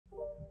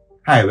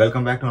Hi,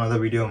 welcome back to another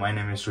video. My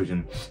name is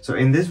Srujan. So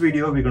in this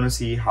video, we're going to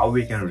see how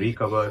we can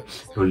recover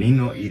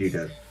Tolino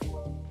eReader.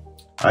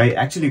 I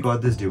actually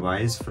got this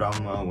device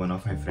from one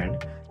of my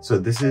friend. So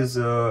this is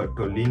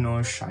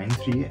Tolino Shine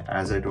 3,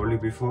 as I told you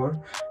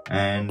before,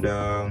 and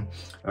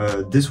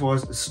this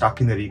was stuck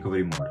in the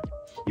recovery mode.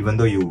 Even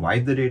though you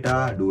wipe the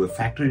data, do a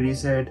factory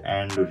reset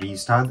and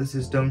restart the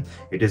system,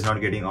 it is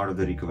not getting out of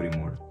the recovery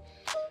mode.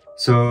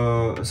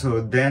 So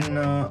then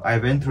I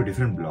went through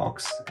different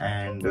blogs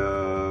and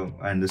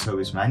the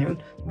service manual.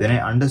 Then I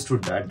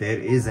understood that there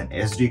is an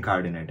SD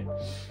card in it,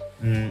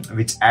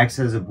 which acts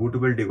as a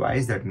bootable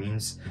device. That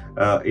means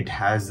it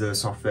has the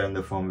software and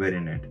the firmware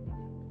in it.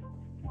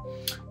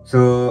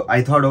 So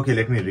I thought, okay,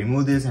 let me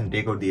remove this and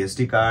take out the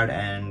SD card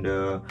and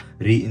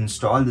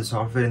reinstall the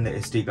software in the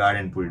SD card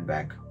and put it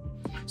back.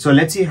 So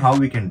let's see how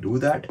we can do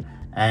that.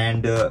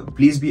 And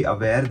please be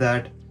aware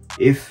that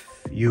if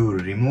you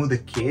remove the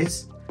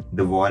case,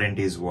 the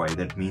warranty is void.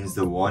 That means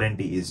the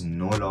warranty is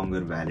no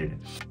longer valid.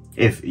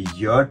 If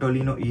your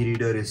Tolino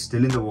eReader is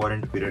still in the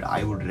warranty period,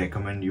 I would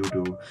recommend you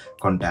to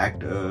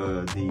contact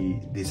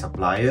the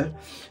supplier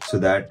so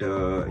that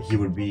he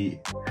would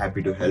be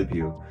happy to help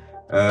you.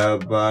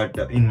 But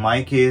in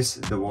my case,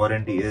 the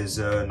warranty is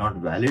not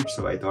valid,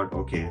 so I thought,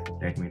 okay,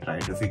 let me try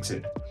to fix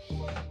it.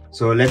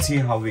 So let's see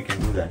how we can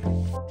do that.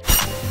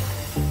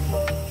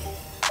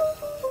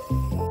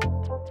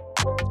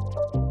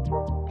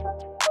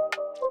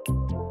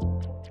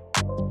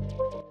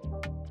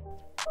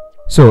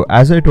 So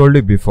as I told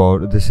you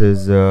before, this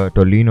is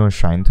Tolino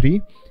Shine 3,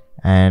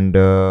 and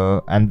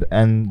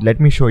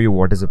let me show you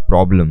what is the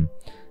problem.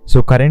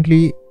 So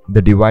currently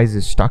the device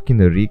is stuck in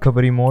the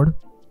recovery mode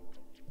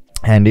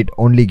and it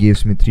only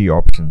gives me 3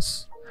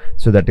 options.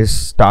 So that is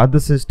start the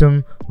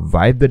system,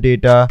 wipe the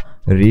data,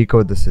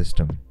 recover the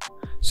system.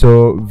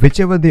 So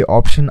whichever the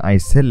option I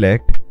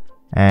select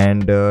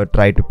and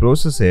try to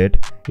process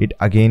it, it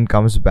again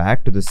comes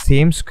back to the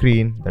same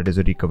screen, that is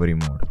a recovery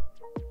mode.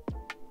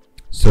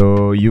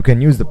 So you can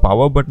use the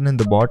power button in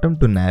the bottom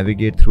to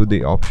navigate through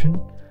the option,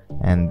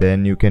 and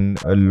then you can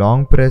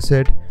long press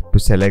it to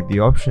select the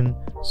option.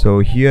 So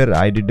here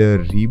I did a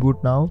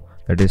reboot now,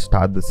 that is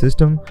start the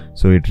system.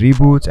 So it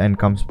reboots and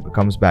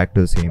comes back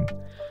to the same.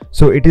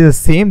 So it is the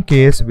same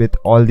case with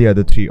all the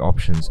other 3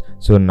 options.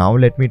 So now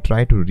let me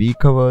try to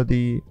recover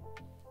the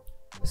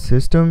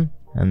system,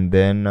 and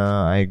then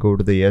I go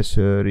to the yes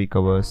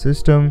recover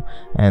system,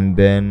 and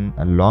then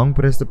long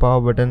press the power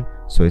button,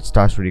 so it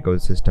starts to recover the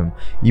system.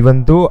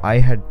 Even though I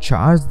had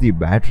charged the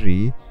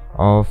battery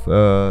of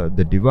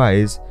the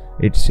device,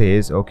 it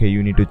says okay,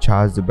 you need to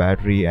charge the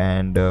battery,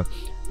 and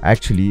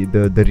actually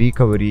the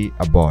recovery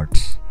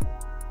aborts.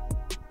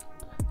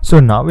 So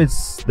now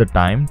it's the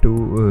time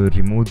to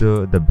remove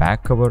the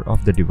back cover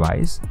of the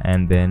device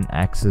and then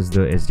access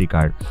the SD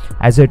card.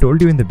 As I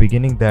told you in the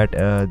beginning that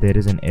there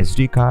is an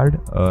SD card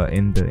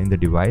in the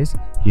device.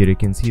 Here you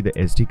can see the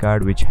SD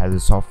card which has a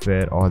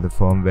software or the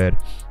firmware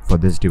for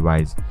this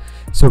device.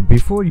 So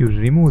before you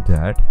remove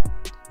that,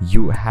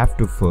 you have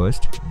to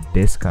first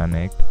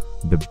disconnect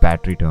the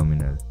battery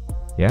terminal.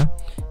 Yeah,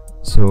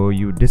 so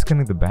you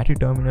disconnect the battery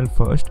terminal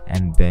first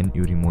and then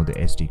you remove the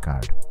SD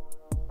card.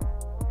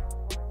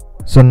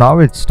 So now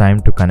it's time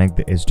to connect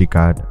the SD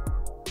card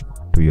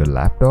to your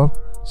laptop.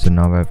 So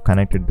now I've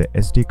connected the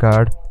SD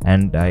card,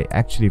 and I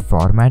actually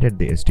formatted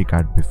the SD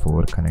card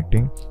before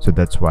connecting, so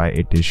that's why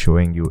it is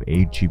showing you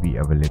 8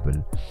 GB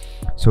available.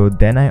 So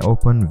then I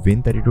open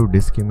Win32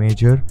 Disk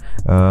Imager.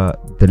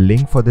 The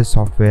link for this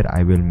software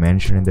I will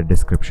mention in the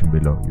description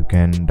below. You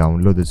can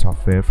download the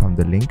software from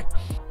the link.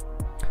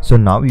 So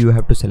now you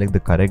have to select the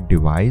correct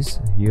device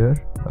here.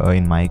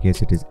 In my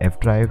case it is F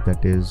drive,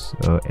 that is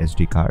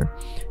SD card,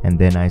 and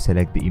then I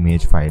select the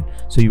image file.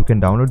 So you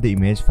can download the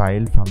image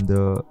file from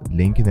the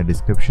link in the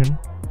description,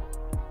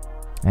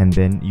 and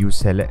then you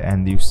select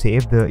and you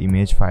save the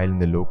image file in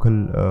the local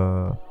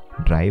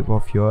drive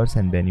of yours,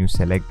 and then you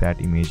select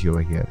that image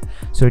over here.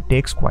 So it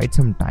takes quite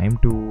some time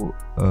to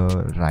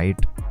write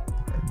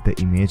the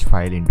image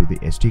file into the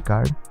SD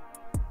card.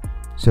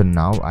 So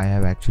now I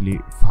have actually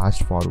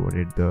fast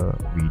forwarded the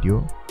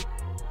video.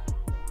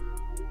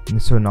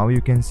 So now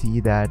you can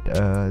see that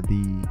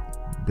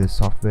the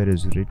software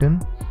is written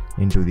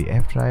into the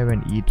F drive,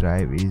 and E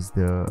drive is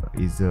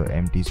the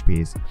empty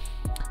space.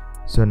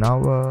 So now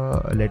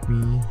let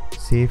me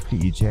safely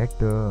eject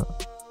the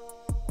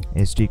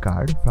SD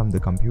card from the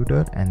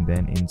computer and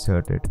then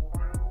insert it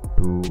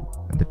to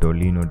the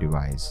Tolino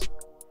device.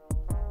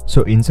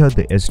 So insert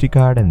the SD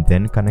card and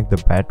then connect the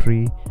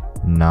battery.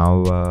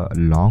 Now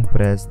long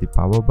press the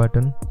power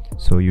button,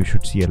 so you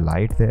should see a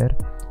light there.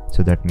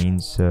 So that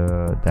means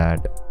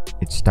that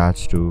it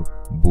starts to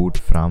boot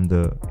from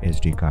the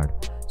SD card.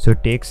 So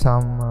it takes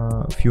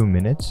some few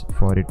minutes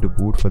for it to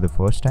boot for the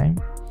first time.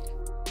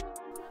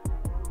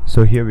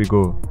 So here we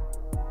go,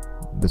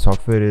 the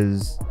software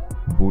is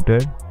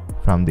booted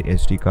from the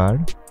SD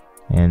card,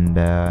 and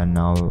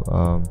now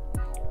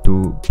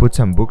to put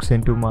some books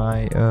into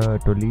my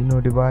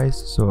Tolino device,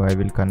 so I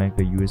will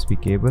connect a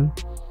USB cable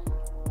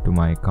to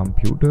my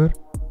computer,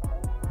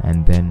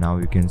 and then now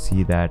you can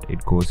see that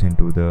it goes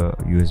into the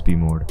USB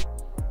mode.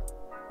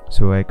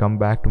 So I come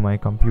back to my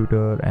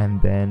computer,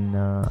 and then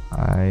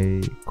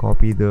I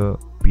copy the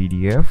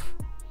PDF,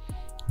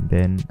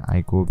 then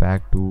I go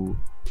back to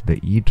the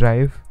E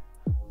drive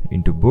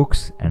into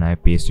books and I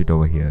paste it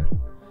over here.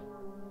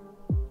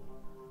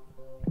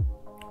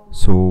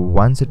 So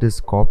once it is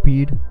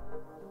copied,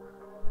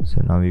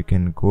 so now you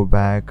can go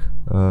back,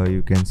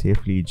 you can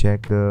safely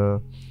eject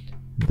the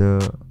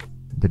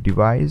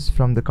device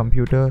from the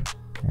computer,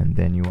 and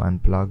then you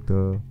unplug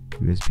the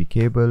USB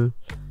cable.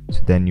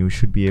 So then you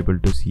should be able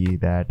to see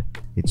that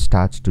it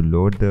starts to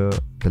load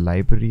the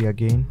library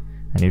again,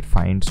 and it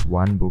finds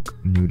one book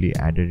newly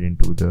added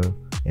into the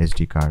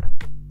SD card.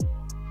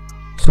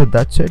 So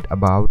that's it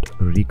about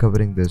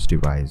recovering this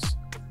device.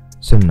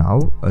 So now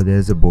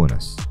there's a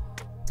bonus.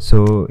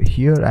 So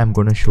here I'm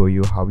going to show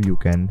you how you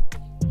can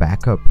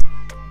back up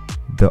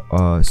the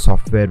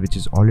software which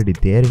is already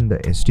there in the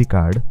SD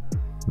card,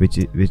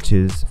 which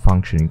is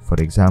functioning. For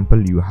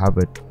example, you have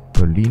a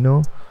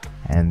Tolino,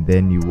 and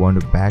then you want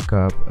to back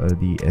up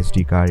the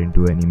SD card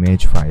into an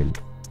image file.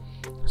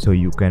 So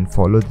you can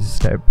follow this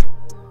step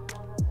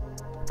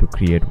to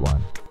create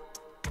one.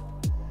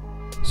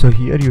 So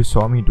here you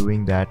saw me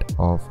doing that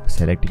of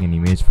selecting an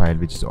image file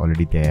which is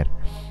already there.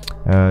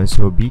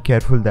 So be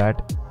careful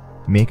that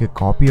make a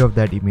copy of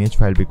that image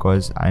file,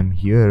 because I'm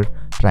here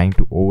trying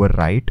to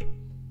overwrite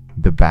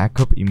the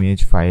backup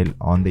image file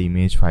on the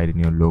image file in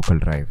your local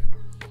drive.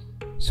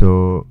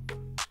 So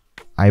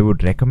I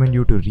would recommend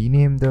you to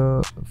rename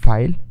the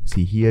file.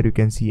 See, here you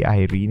can see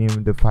I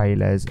renamed the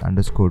file as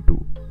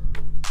 _2.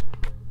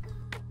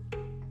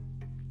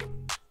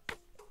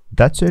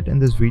 That's it in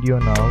this video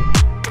now,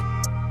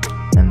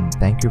 and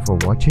thank you for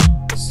watching.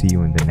 See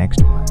you in the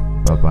next one.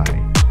 Bye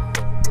bye.